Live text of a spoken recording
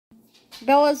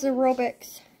Bella's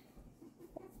aerobics.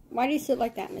 Why do you sit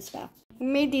like that, Miss Beth? We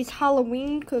made these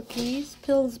Halloween cookies,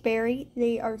 Pillsbury.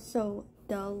 They are so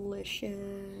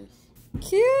delicious.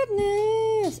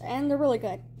 Cuteness! And they're really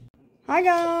good. Hi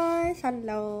guys,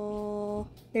 hello.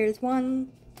 There's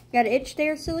one. You got an itch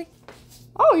there, silly?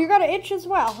 Oh, you got an itch as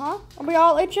well, huh? Are we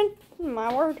all itching?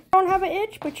 My word. You don't have an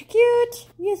itch, but you're cute.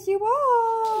 Yes, you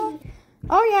are.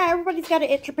 Oh yeah, everybody's got an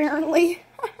itch apparently.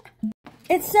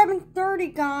 It's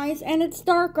 7:30, guys, and it's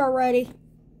dark already.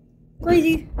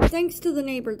 Crazy. Thanks to the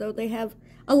neighbor, though. They have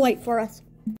a light for us.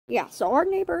 Yeah, so our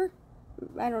neighbor,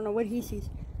 I don't know what he sees,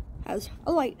 has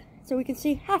a light. So we can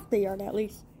see half the yard at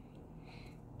least.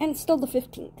 And it's still the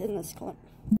 15th in this clip.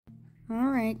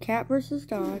 Alright, cat versus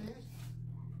dog.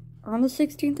 On the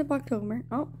 16th of October.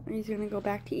 Oh, he's going to go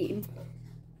back to eating.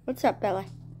 What's up, Bella?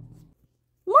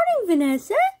 Morning,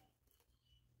 Vanessa.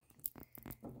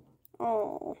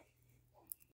 Oh.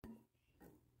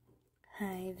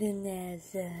 Hi,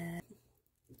 Vanessa.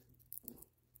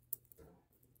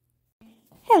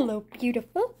 Hello,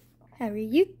 beautiful. How are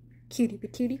you? Cutie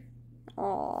patootie.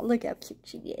 Oh, look how cute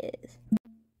she is.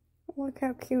 Look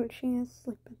how cute she is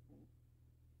sleeping.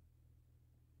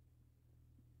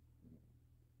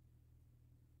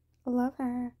 I love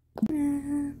her.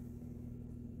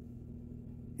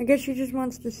 I guess she just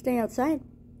wants to stay outside.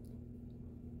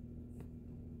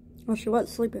 Well, she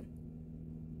was sleeping.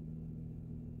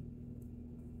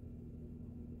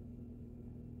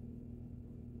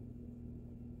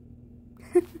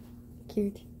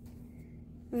 Cute.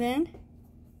 Then,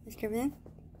 Mr. Van.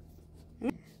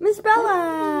 Miss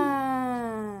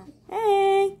Bella!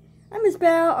 Hey! I'm Miss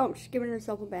Bella. Oh, she's giving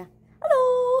herself a bath.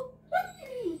 Hello!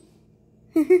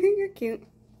 You're cute.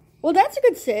 Well, that's a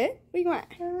good sit. What do you want?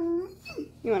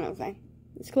 You want outside?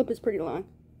 This clip is pretty long.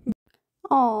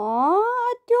 Aww,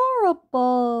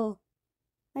 adorable.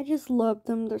 I just love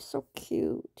them. They're so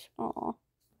cute. Aww.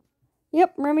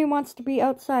 Yep, Remy wants to be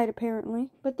outside apparently.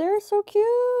 But they're so cute.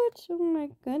 Oh my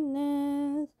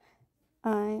goodness.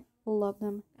 I love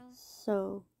them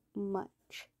so much.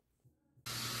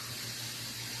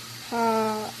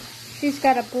 She's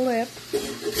got a blip.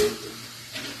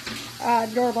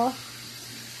 Doorbell.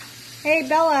 Hey,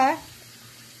 Bella.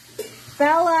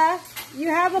 Bella, you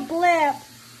have a blip.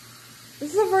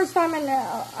 This is the first time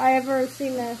I ever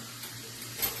seen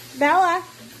this. Bella.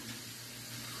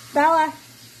 Bella.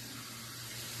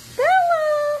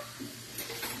 Bella.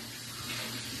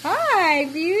 Hi,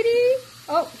 beauty.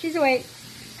 Oh, she's awake.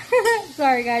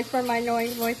 Sorry, guys, for my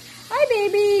annoying voice. Hi,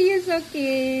 baby. You're so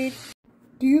cute.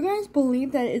 Do you guys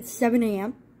believe that it's 7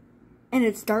 a.m. and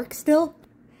it's dark still?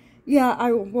 Yeah,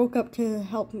 I woke up to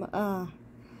help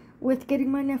with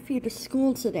getting my nephew to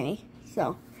school today.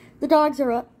 So, the dogs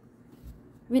are up.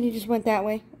 Vinny just went that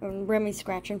way, and Remy's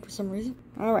scratching for some reason.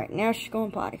 Alright, now she's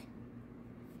going potty.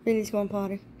 Vinny's going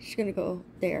potty. She's gonna go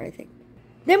there, I think.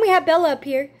 Then we have Bella up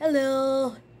here.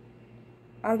 Hello.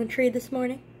 On the tree this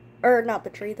morning. Or, not the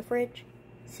tree, the fridge.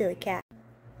 Silly cat.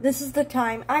 This is the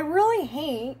time. I really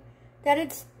hate that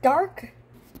it's dark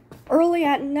early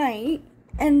at night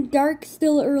and dark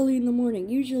still early in the morning.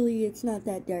 Usually it's not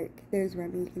that dark. There's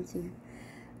Remy, you can see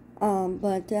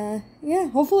her. Yeah,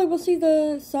 hopefully we'll see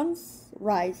the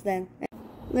sunrise then.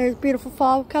 There's beautiful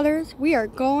fall colors. We are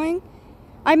going.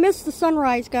 I missed the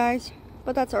sunrise, guys,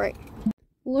 but that's alright.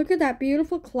 Look at that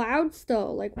beautiful cloud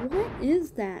still. Like, what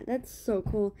is that? That's so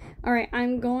cool. Alright,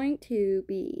 I'm going to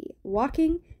be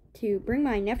walking to bring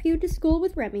my nephew to school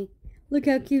with Remy. Look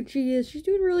how cute she is. She's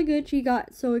doing really good. She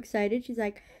got so excited. She's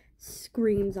like,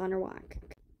 screams on her walk.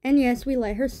 And yes, we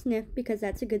let her sniff because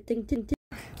that's a good thing to do.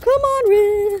 Come on,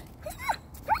 Rue.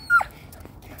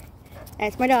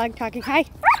 That's my dog talking. Hi.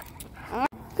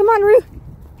 Come on, Rue.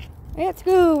 Let's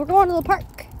go. We're going to the park.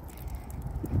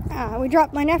 We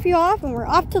dropped my nephew off and we're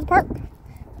off to the park.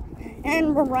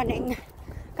 And we're running.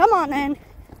 Come on, then.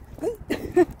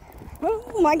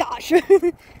 Oh my gosh.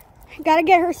 Gotta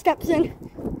get her steps in.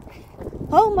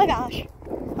 Oh my gosh.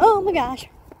 Oh my gosh.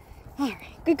 Alright,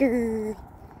 good girl.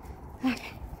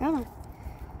 Okay, come on.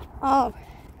 Oh.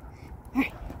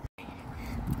 Alright.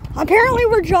 Apparently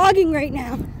we're jogging right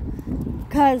now.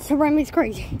 Because Remy's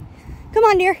crazy. Come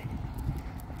on, dear.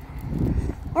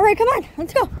 Alright, come on.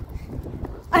 Let's go.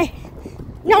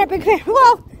 Not a big fan.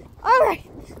 Whoa. Alright.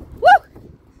 Woo.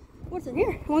 What's in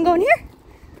here? Wanna go in here?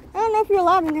 I don't know if you're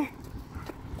allowed in there.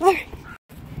 Alright.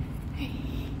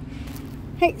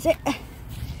 Hey, sit.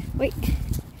 Wait.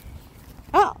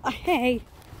 Oh, hey.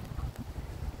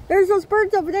 There's those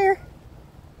birds over there.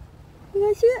 You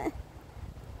guys see it?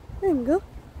 There we go.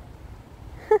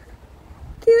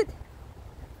 Cute.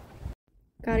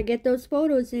 Gotta get those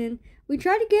photos in. We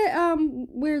tried to get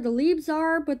where the leaves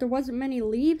are, but there wasn't many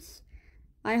leaves.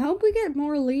 I hope we get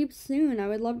more leaves soon. I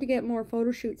would love to get more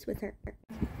photo shoots with her.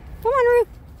 Come on, Ruth.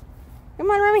 Come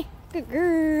on, Remy. Good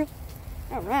girl.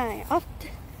 All right, off.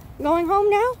 Going home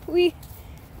now. We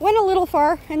went a little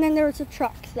far, and then there was a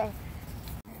truck. So,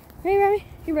 hey, Remy,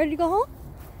 you ready to go home?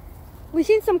 We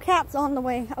seen some cats on the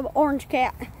way. An orange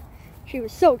cat. She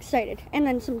was so excited, and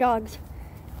then some dogs.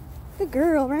 Good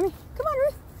girl, Remy. Come on,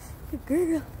 Ruth. Good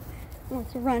girl.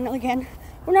 Wants to run again.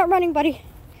 We're not running, buddy.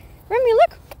 Remy,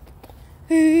 look.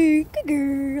 Hey, good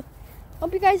girl.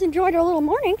 Hope you guys enjoyed our little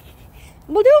morning.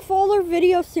 We'll do a fuller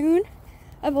video soon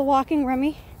of a walking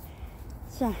Remy.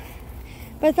 So,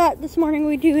 but I thought this morning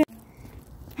we'd do it.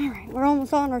 Alright, we're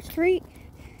almost on our street.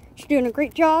 She's doing a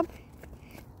great job.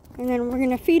 And then we're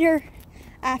going to feed her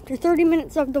after 30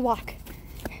 minutes of the walk,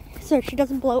 so she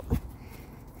doesn't bloat.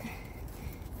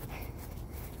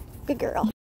 Good girl.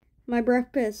 My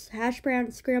breakfast, hash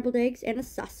browns, scrambled eggs, and a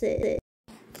sausage.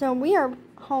 So we are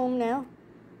home now.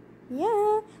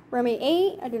 Yeah, Remy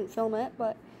ate. I didn't film it,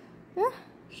 but yeah,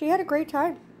 she had a great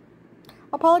time.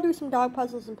 I'll probably do some dog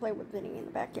puzzles and play with Vinny in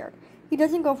the backyard. He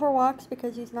doesn't go for walks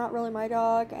because he's not really my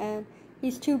dog, and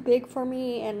he's too big for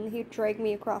me, and he'd drag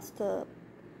me across the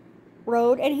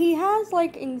road. And he has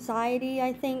like anxiety,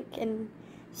 I think, and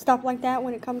stuff like that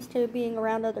when it comes to being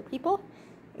around other people.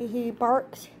 He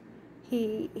barks.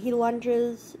 He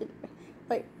lunges,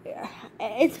 like,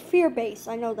 it's fear-based,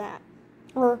 I know that,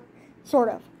 or sort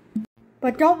of.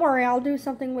 But don't worry, I'll do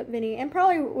something with Vinny, and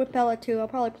probably with Bella too. I'll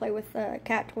probably play with a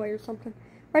cat toy or something.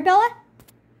 Right, Bella?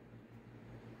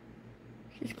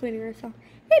 She's cleaning herself.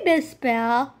 Hey, Miss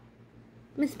Belle.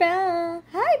 Miss Belle.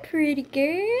 Hi, pretty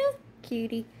girl.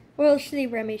 Cutie. Well, see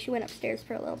Remy, she went upstairs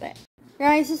for a little bit.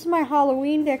 Guys, this is my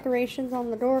Halloween decorations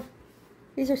on the door.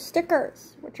 These are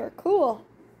stickers, which are cool.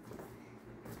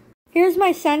 Here's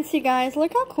my Scentsy, guys.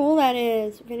 Look how cool that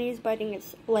is. Vinny's biting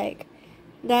his leg.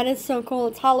 That is so cool.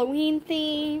 It's Halloween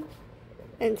themed.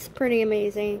 It's pretty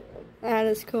amazing. That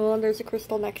is cool. And there's a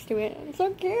crystal next to it. It's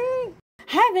so cute.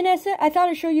 Hi, Vanessa. I thought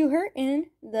I'd show you her in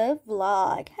the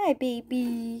vlog. Hi,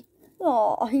 baby.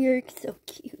 Oh, you're so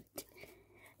cute.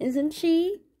 Isn't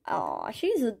she? Oh,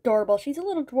 she's adorable. She's a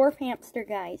little dwarf hamster,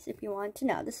 guys, if you want to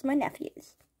know. This is my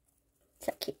nephew's.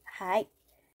 So cute. Hi.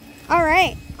 All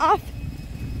right. Off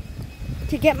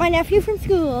to get my nephew from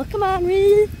school. Come on,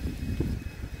 Ruth.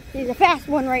 He's a fast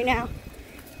one right now.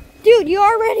 Dude, you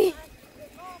already...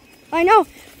 I know.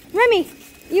 Remy,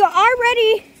 you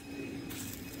already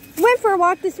went for a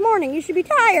walk this morning. You should be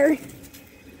tired.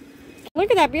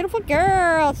 Look at that beautiful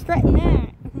girl strutting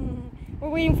that. We're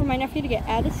waiting for my nephew to get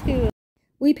out of school.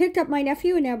 We picked up my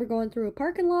nephew and now we're going through a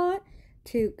parking lot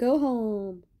to go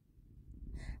home.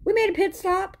 We made a pit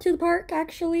stop to the park,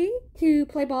 actually, to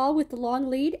play ball with the long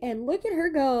lead, and look at her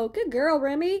go. Good girl,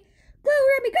 Remy. Go,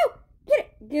 Remy, go. Get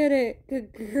it. Get it.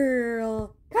 Good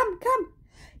girl. Come, come.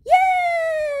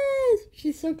 Yes!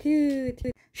 She's so cute.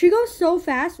 She goes so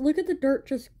fast. Look at the dirt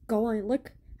just going.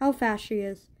 Look how fast she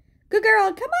is. Good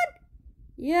girl. Come on.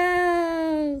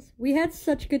 Yes. We had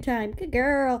such a good time. Good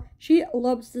girl. She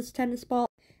loves this tennis ball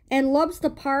and loves the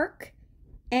park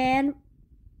and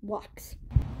walks.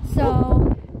 So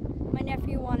my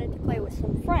nephew wanted to play with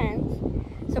some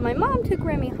friends, so my mom took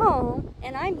Remy home,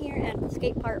 and I'm here at the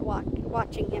skate park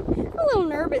watching him. I'm a little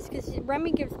nervous because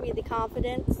Remy gives me the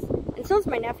confidence, and so does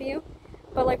my nephew,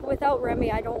 but like without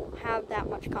Remy, I don't have that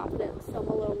much confidence, so I'm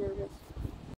a little nervous.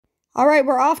 Alright,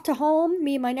 we're off to home,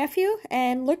 me and my nephew,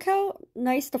 and look how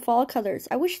nice the fall colors.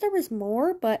 I wish there was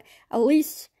more, but at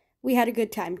least we had a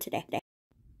good time today.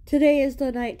 Today is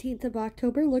the 19th of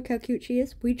October. Look how cute she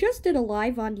is. We just did a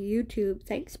live on YouTube.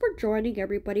 Thanks for joining,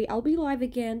 everybody. I'll be live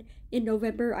again in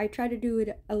November. I try to do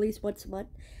it at least once a month.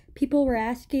 People were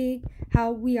asking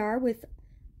how we are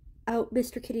without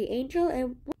Mr. Kitty Angel,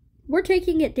 and we're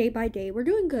taking it day by day. We're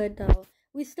doing good, though.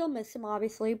 We still miss him,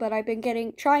 obviously, but I've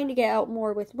been trying to get out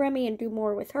more with Remy and do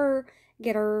more with her,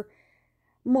 get her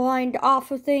mind off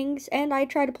of things, and I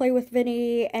try to play with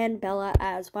Vinny and Bella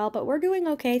as well, but we're doing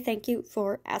okay. Thank you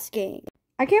for asking.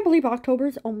 I can't believe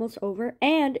October's almost over,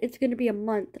 and it's going to be a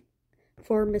month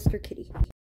for Mr. Kitty.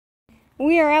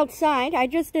 We are outside. I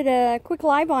just did a quick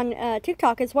live on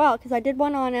TikTok as well, because I did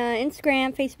one on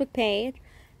Instagram, Facebook page,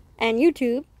 and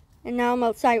YouTube, and now I'm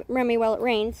outside with Remy while it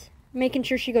rains, making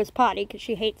sure she goes potty, because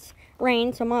she hates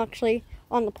rain, so I'm actually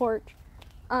on the porch.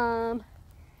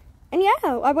 And yeah,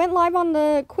 I went live on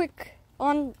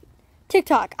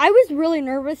TikTok. I was really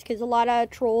nervous because a lot of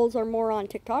trolls are more on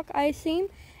TikTok, it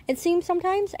seems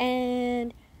sometimes,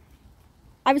 and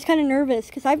I was kind of nervous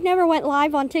because I've never went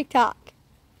live on TikTok,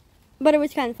 but it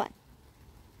was kind of fun.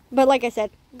 But like I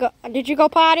said, Did you go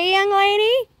potty, young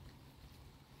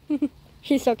lady?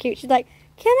 She's so cute. She's like,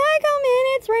 can I come in?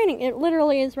 It's raining. It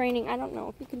literally is raining. I don't know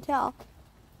if you can tell.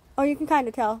 Oh, you can kind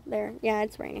of tell. There. Yeah,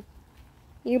 it's raining.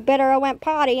 You better have went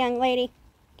potty, young lady.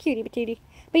 Cutie patootie.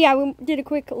 But yeah, we did a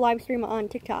quick live stream on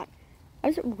TikTok. I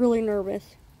was really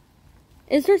nervous.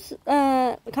 Is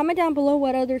there, comment down below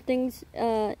what other things,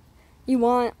 you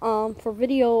want, for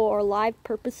video or live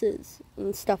purposes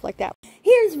and stuff like that.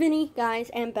 Here's Vinny, guys,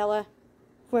 and Bella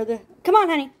for the, come on,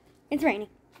 honey. It's raining.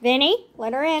 Vinny,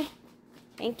 let her in.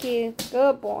 Thank you.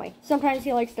 Good boy. Sometimes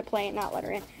he likes to play and not let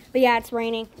her in. But yeah, it's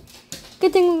raining.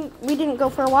 Good thing we didn't go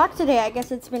for a walk today. I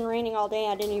guess it's been raining all day.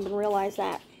 I didn't even realize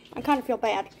that. I kind of feel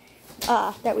bad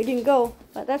that we didn't go,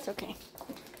 but that's okay.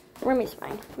 Remy's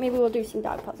fine. Maybe we'll do some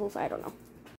dog puzzles. I don't know.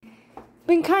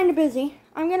 Been kind of busy.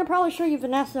 I'm going to probably show you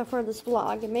Vanessa for this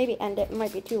vlog and maybe end it. It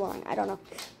might be too long. I don't know.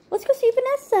 Let's go see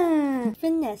Vanessa.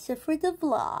 Vanessa for the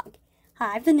vlog.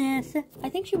 Hi, Vanessa. I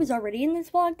think she was already in this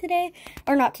vlog today.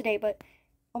 Or not today, but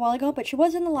a while ago. But she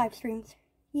was in the live streams.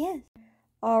 Yes.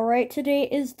 Alright, today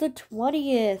is the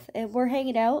 20th, and we're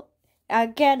hanging out.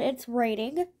 Again, it's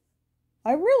raining.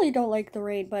 I really don't like the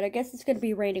rain, but I guess it's going to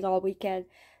be raining all weekend.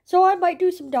 So I might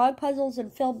do some dog puzzles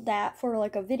and film that for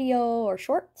like a video or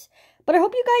shorts. But I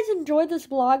hope you guys enjoyed this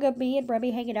vlog of me and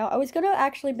Remy hanging out. I was going to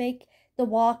actually make the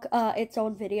walk its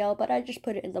own video, but I just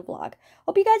put it in the vlog.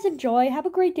 Hope you guys enjoy. Have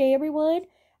a great day, everyone.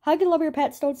 Hug and love your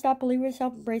pets. Don't stop believing in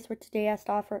yourself. Embrace what today has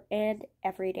to offer and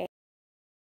every day.